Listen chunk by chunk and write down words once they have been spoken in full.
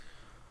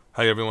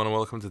Hi everyone and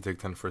welcome to Take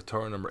 10 for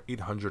Torah number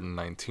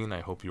 819.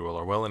 I hope you all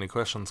are well. Any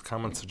questions,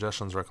 comments,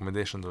 suggestions,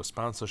 recommendations, or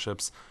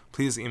sponsorships,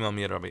 please email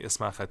me at Rabbi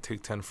Ismach at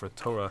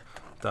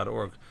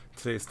take10fortorah.org.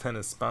 Today's 10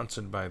 is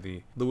sponsored by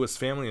the Lewis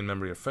family in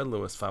memory of Fred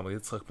Lewis, Father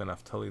Yitzchak ben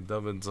Naftali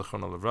David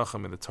Zichron Levracha.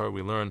 May the Torah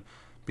we learn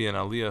be an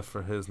aliyah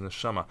for his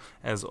neshama.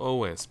 As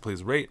always,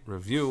 please rate,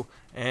 review,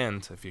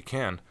 and if you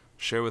can,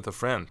 share with a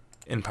friend.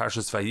 In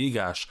Parshas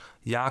Vayigash,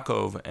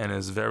 Yaakov and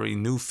his very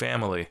new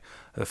family,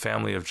 the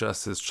family of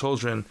just his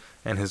children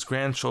and his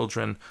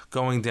grandchildren,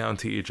 going down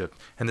to Egypt.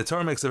 And the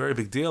Torah makes a very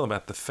big deal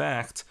about the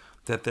fact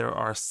that there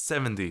are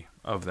 70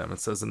 of them. It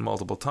says it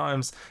multiple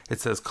times. It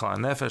says, Kol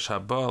HaNefesh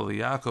Haba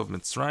LiYaakov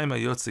Mitzrayim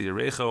Yotze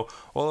Yerecho,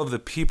 all of the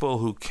people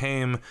who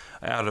came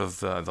out of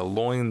the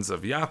loins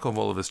of Yaakov,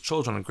 all of his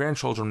children and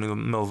grandchildren,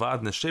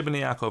 Milvad Neshei Bnei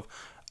Yaakov,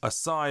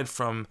 aside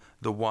from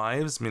the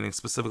wives, meaning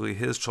specifically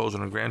his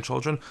children and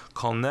grandchildren,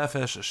 Kol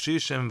Nefesh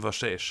Shishim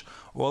Vashesh.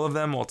 All of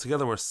them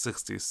altogether were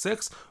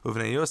 66.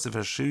 Uvnei Yosef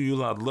Hashu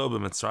Yulad Lo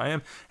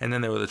b'Mitzrayim, and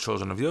then there were the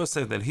children of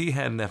Yosef that he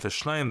had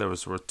Nefesh Shnayim. There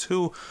were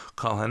two.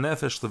 Kol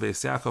HaNefesh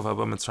Lebeis Yaakov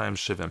Haba Mitzrayim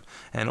Shivim,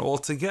 and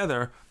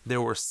altogether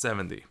there were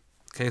 70.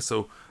 Okay,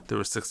 so there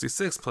were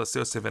 66 plus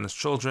Yosef and his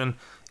children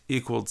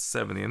equaled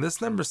 70. And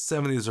this number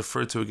 70 is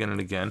referred to again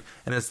and again.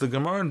 And as the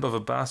Gemara in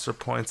Bava Basra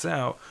points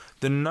out,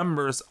 the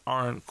numbers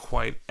aren't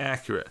quite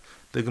accurate.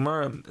 The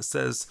Gemara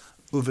says,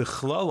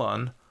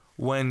 Uvichlalan,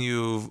 when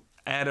you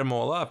add them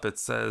all up, it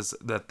says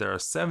that there are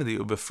 70,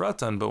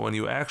 Ubifratan, but when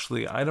you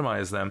actually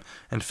itemize them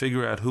and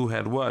figure out who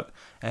had what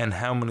and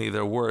how many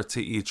there were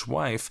to each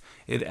wife,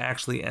 it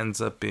actually ends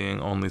up being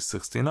only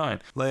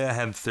 69. Leah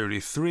had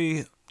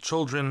 33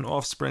 children,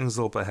 offspring.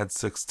 Zilpah had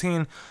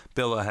 16,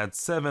 Bilhah had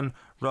 7,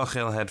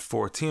 Rachel had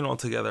 14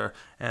 altogether,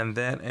 and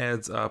that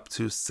adds up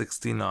to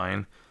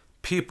 69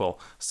 people.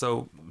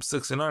 So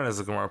 69, as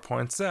the Gemara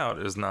points out,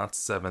 is not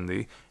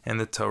 70, and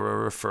the Torah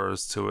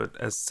refers to it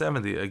as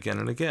 70 again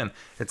and again.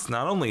 It's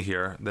not only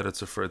here that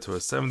it's referred to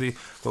as 70,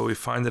 but we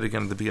find it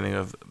again at the beginning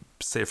of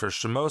Sefer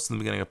Shemos, in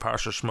the beginning of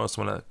Parsha Shemos,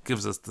 when it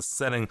gives us the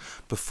setting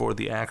before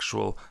the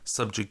actual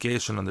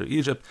subjugation under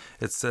Egypt.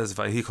 It says,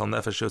 Vayhi kol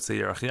nefesh yotzei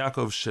Yerach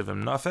Yaakov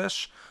shivim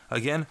nefesh.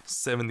 Again,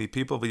 70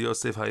 people.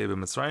 V'Yosef hayeh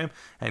b'Mitzrayim,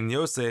 and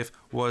Yosef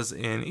was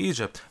in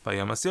Egypt.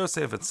 Vayamas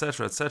Yosef,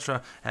 etc.,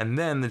 etc. And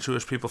then the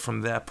Jewish people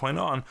from that point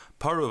on,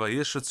 Paru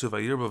vayishritzu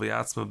vayirbu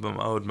v'yatzmu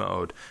b'ma'od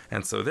ma'od.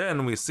 And so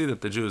then we see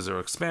that the Jews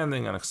are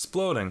expanding and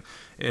exploding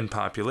in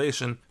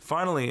population.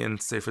 Finally, in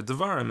Sefer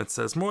Devarim, it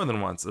says more than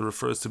once. It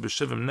refers to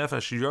b'shivim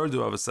nefesh yardu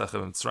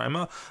avasecha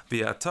b'Mitzrayim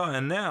v'yata,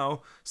 and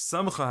now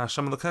samcha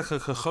Hashem l'kecha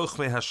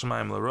k'chochvei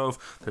hashemayim l'rov.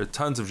 There are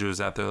tons of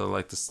Jews out there that are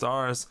like the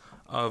stars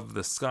of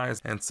the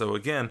skies. And so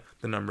again,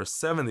 the number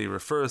 70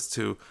 refers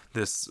to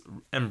this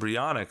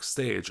embryonic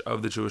stage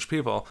of the Jewish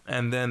people,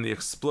 and then the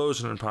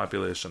explosion in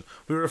population.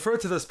 We refer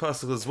to this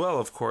pasuk as well,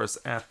 of course,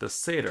 at the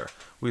Seder.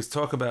 We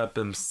talk about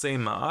B'msei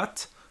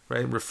Ma'at,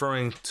 right,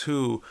 referring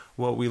to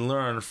what we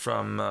learn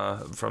from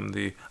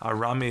the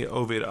Arami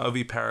Ovid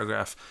Avi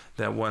paragraph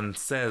that one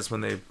says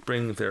when they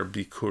bring their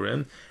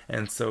Bikurim.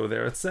 And so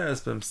there it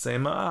says, B'msei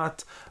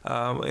Ma'at,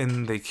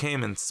 and they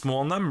came in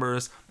small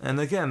numbers. And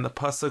again, the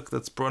pasuk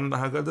that's brought in the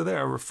Haggadah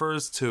there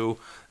refers to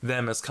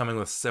them as coming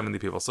with 70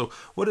 people. So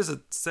what is it,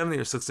 70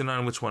 or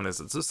 69? Which one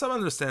is it? So some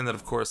understand that,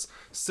 of course,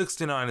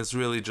 69 is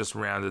really just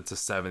rounded to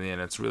 70,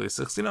 and it's really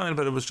 69,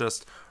 but it was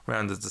just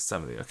rounded to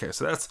 70. Okay,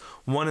 so that's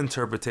one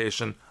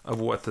interpretation of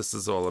what this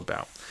is all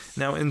about.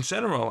 Now, in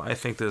general, I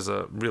think there's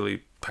a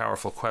really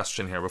powerful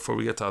question here before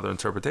we get to other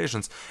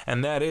interpretations,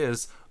 and that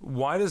is,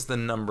 why does the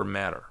number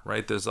matter,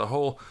 right? There's a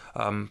whole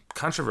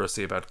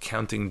controversy about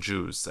counting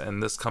Jews,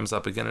 and this comes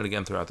up again and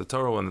again throughout the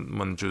Torah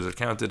when Jews are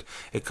counted.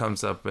 It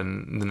comes up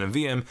in the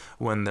Nevi'im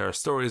when there are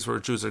stories where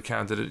Jews are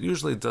counted. It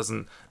usually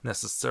doesn't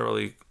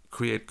necessarily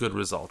create good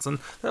results. And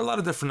there are a lot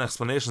of different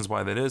explanations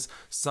why that is.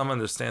 Some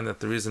understand that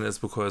the reason is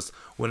because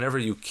whenever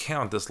you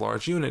count this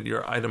large unit,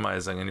 you're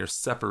itemizing and you're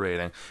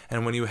separating.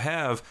 And when you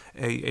have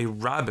a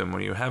rabbim,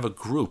 when you have a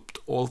group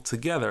all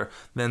together,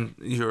 then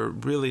you're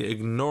really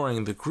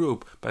ignoring the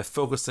group by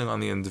focusing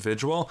on the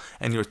individual,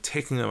 and you're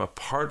taking them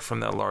apart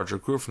from that larger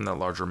group, from that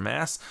larger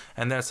mass,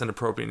 and that's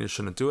inappropriate and you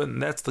shouldn't do it. And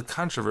that's the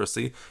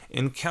controversy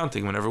in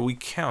counting. Whenever we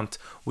count,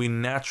 we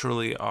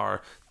naturally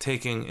are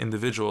taking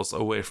individuals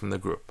away from the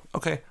group.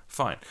 Okay,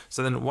 fine.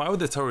 So then why would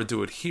the Torah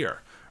do it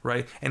here,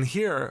 right? And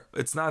here,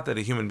 it's not that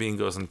a human being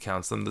goes and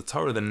counts them. The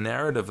Torah, the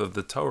narrative of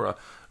the Torah,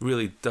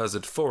 really does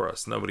it for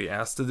us. Nobody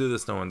asked to do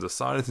this. No one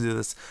decided to do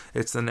this.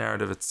 It's the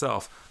narrative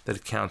itself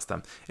that counts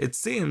them. It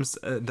seems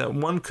that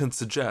one could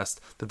suggest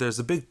that there's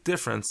a big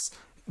difference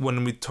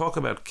when we talk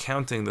about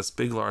counting this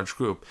big, large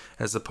group,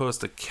 as opposed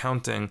to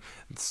counting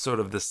sort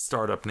of this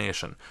startup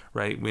nation,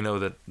 right? We know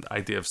that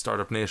idea of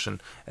startup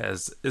nation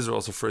as Israel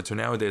is referred to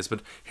nowadays,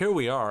 but here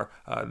we are,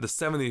 the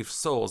 70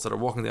 souls that are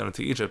walking down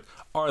into Egypt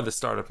are the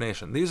startup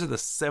nation. These are the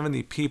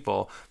 70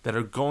 people that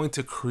are going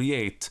to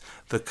create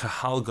the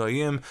Kahal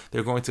Goyim.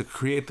 They're going to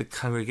create the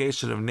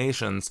congregation of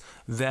nations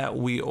that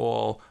we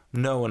all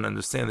know and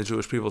understand the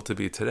Jewish people to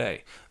be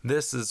today.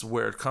 This is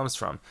where it comes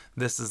from.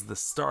 This is the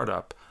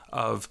startup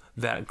of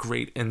that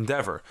great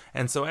endeavor.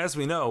 And so, as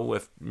we know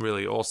with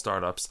really all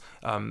startups,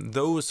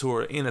 those who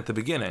are in at the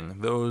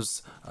beginning,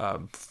 those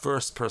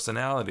first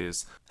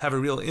personalities, have a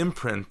real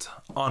imprint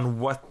on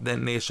what that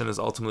nation is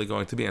ultimately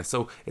going to be. And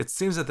so it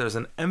seems that there's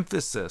an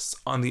emphasis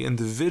on the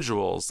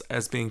individuals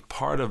as being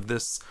part of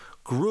this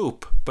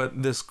group,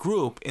 but this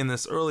group in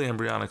this early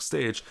embryonic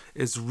stage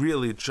is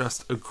really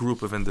just a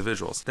group of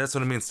individuals. That's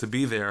what it means to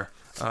be there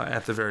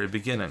at the very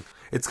beginning.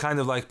 It's kind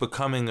of like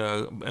becoming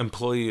an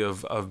employee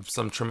of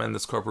some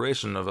tremendous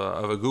corporation, of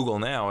a Google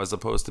now, as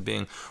opposed to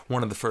being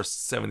one of the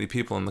first 70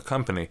 people in the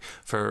company.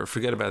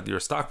 Forget about your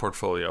stock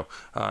portfolio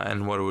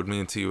and what it would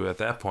mean to you at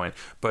that point.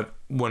 But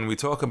when we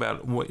talk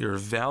about what your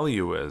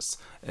value is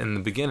in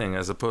the beginning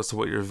as opposed to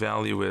what your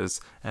value is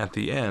at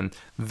the end,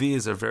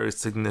 these are very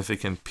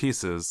significant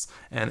pieces,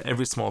 and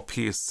every small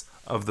piece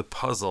of the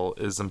puzzle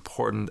is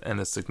important and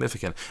is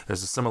significant.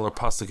 There's a similar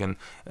pasuk in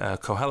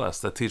Koheles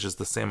that teaches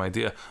the same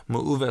idea.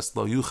 Mu'uves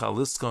lo yuchal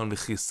liskon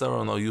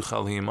v'chisaron lo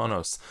yuchal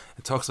himanos.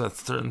 It talks about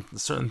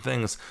certain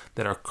things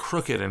that are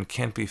crooked and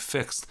can't be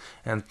fixed,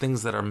 and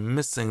things that are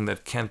missing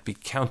that can't be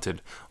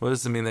counted. What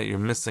does it mean that you're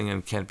missing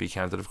and can't be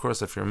counted? Of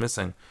course, if you're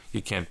missing,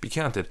 you can't be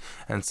counted.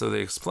 And so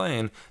they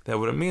explain that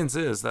what it means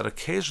is that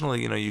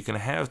occasionally, you can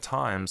have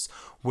times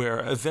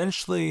where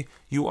eventually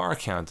you are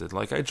counted.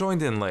 Like I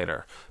joined in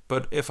later,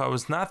 but if I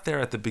was not there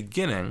at the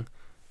beginning,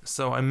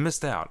 so I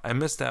missed out. I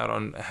missed out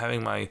on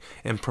having my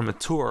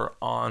imprimatur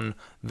on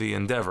the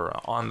endeavor,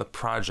 on the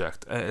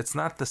project. It's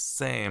not the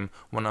same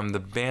when I'm the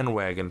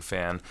bandwagon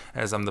fan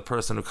as I'm the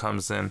person who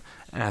comes in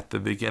at the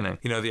beginning.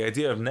 The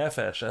idea of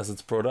nefesh, as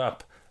it's brought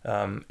up,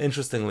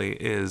 interestingly,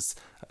 is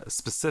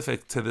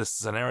specific to this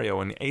scenario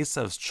when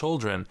Esav's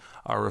children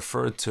are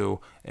referred to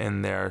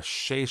in their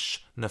sheish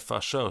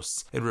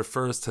nefashos. It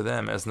refers to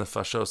them as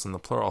nefashos in the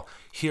plural.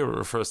 Here it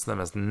refers to them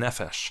as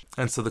nefesh.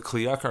 And so the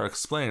Kli Yakar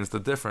explains the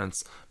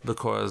difference,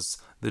 because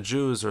the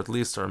Jews, or at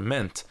least are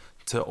meant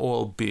to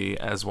all be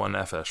as one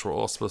nefesh. We're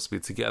all supposed to be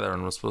together,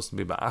 and we're supposed to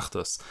be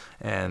ba'achdus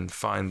and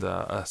find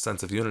a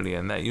sense of unity,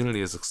 and that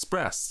unity is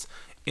expressed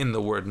in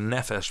the word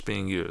nefesh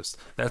being used.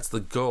 That's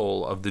the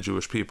goal of the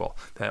Jewish people,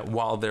 that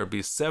while there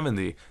be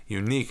 70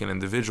 unique and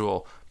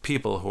individual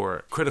people who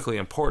are critically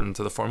important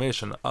to the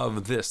formation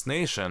of this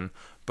nation,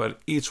 but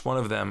each one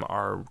of them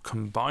are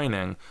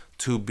combining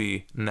to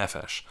be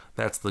nefesh.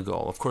 That's the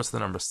goal. Of course, the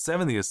number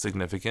 70 is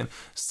significant.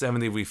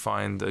 70 we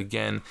find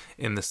again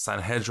in the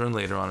Sanhedrin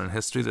later on in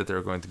history, that there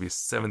are going to be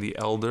 70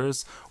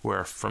 elders,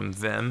 where from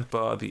them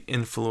the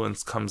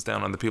influence comes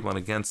down on the people.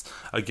 And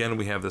again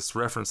we have this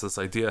reference, this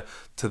idea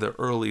to the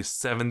early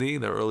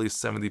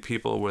 70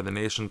 people where the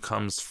nation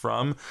comes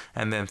from,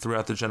 and then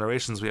throughout the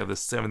generations we have the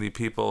 70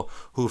 people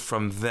who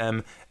from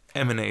them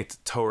emanate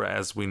Torah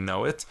as we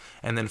know it.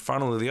 And then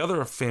finally, the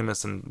other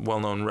famous and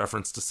well-known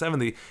reference to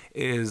 70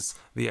 is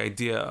the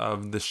idea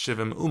of the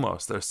Shivim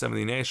Umos. There are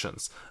 70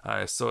 nations.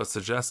 So it's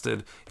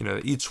suggested,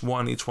 that each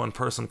one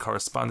person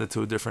corresponded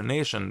to a different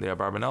nation. The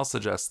Abarbanel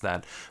suggests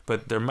that.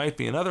 But there might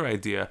be another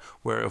idea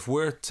where if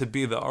we're to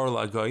be the Or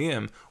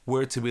LaGoyim,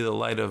 we're to be the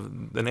light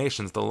of the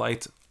nations, the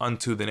light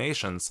unto the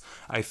nations.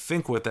 I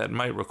think what that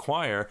might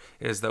require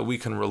is that we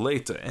can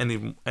relate to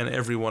any and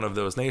every one of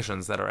those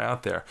nations that are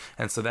out there.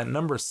 And so that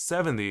number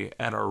 70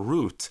 at our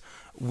root,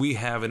 we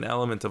have an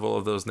element of all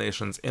of those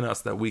nations in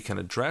us that we can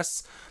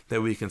address,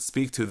 that we can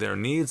speak to their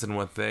needs and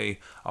what they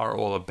are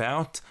all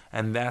about,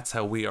 and that's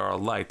how we are a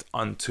light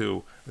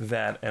unto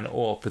that and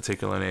all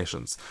particular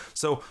nations.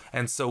 So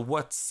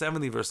what's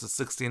 70 versus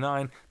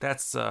 69?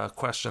 That's a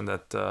question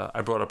that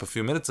I brought up a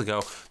few minutes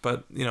ago,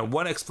 but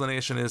one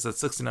explanation is that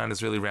 69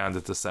 is really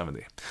rounded to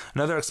 70.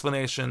 Another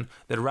explanation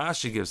that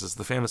Rashi gives us,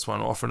 the famous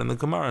one offered in the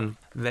Gemara,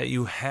 that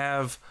you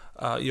have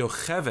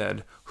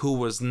Yocheved, who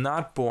was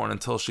not born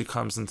until she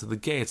comes into the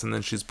gates, and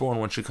then she's born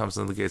when she comes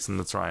into the gates in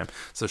Mitzrayim.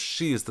 So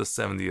she is the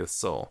 70th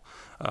soul.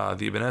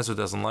 The Ibn Ezra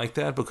doesn't like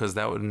that, because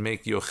that would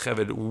make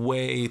Yocheved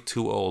way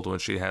too old when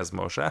she has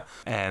Moshe,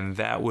 and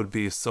that would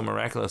be so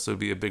miraculous, it would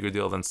be a bigger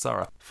deal than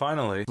Sarah.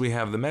 Finally, we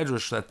have the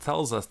Medrash that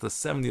tells us the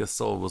 70th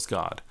soul was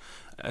God.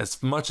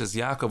 As much as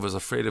Yaakov was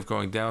afraid of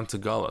going down to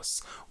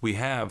Galus, we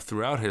have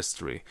throughout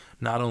history,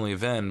 not only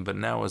then but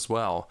now as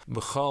well,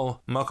 B'chol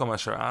makom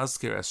asher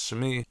azkir es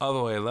shemi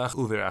avo elech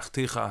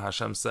uvirachticha.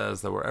 Hashem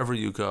says that wherever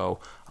you go,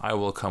 I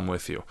will come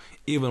with you.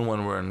 Even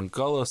when we're in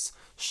Galus,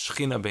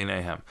 Shechina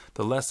beinehem.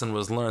 The lesson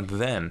was learned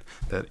then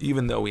that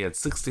even though we had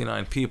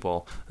 69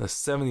 people, the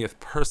 70th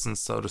person,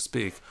 so to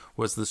speak,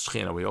 was the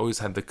Shechina. We always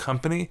had the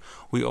company.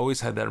 We always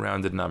had that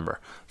rounded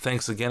number.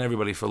 Thanks again,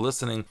 everybody, for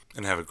listening,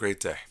 and have a great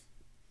day.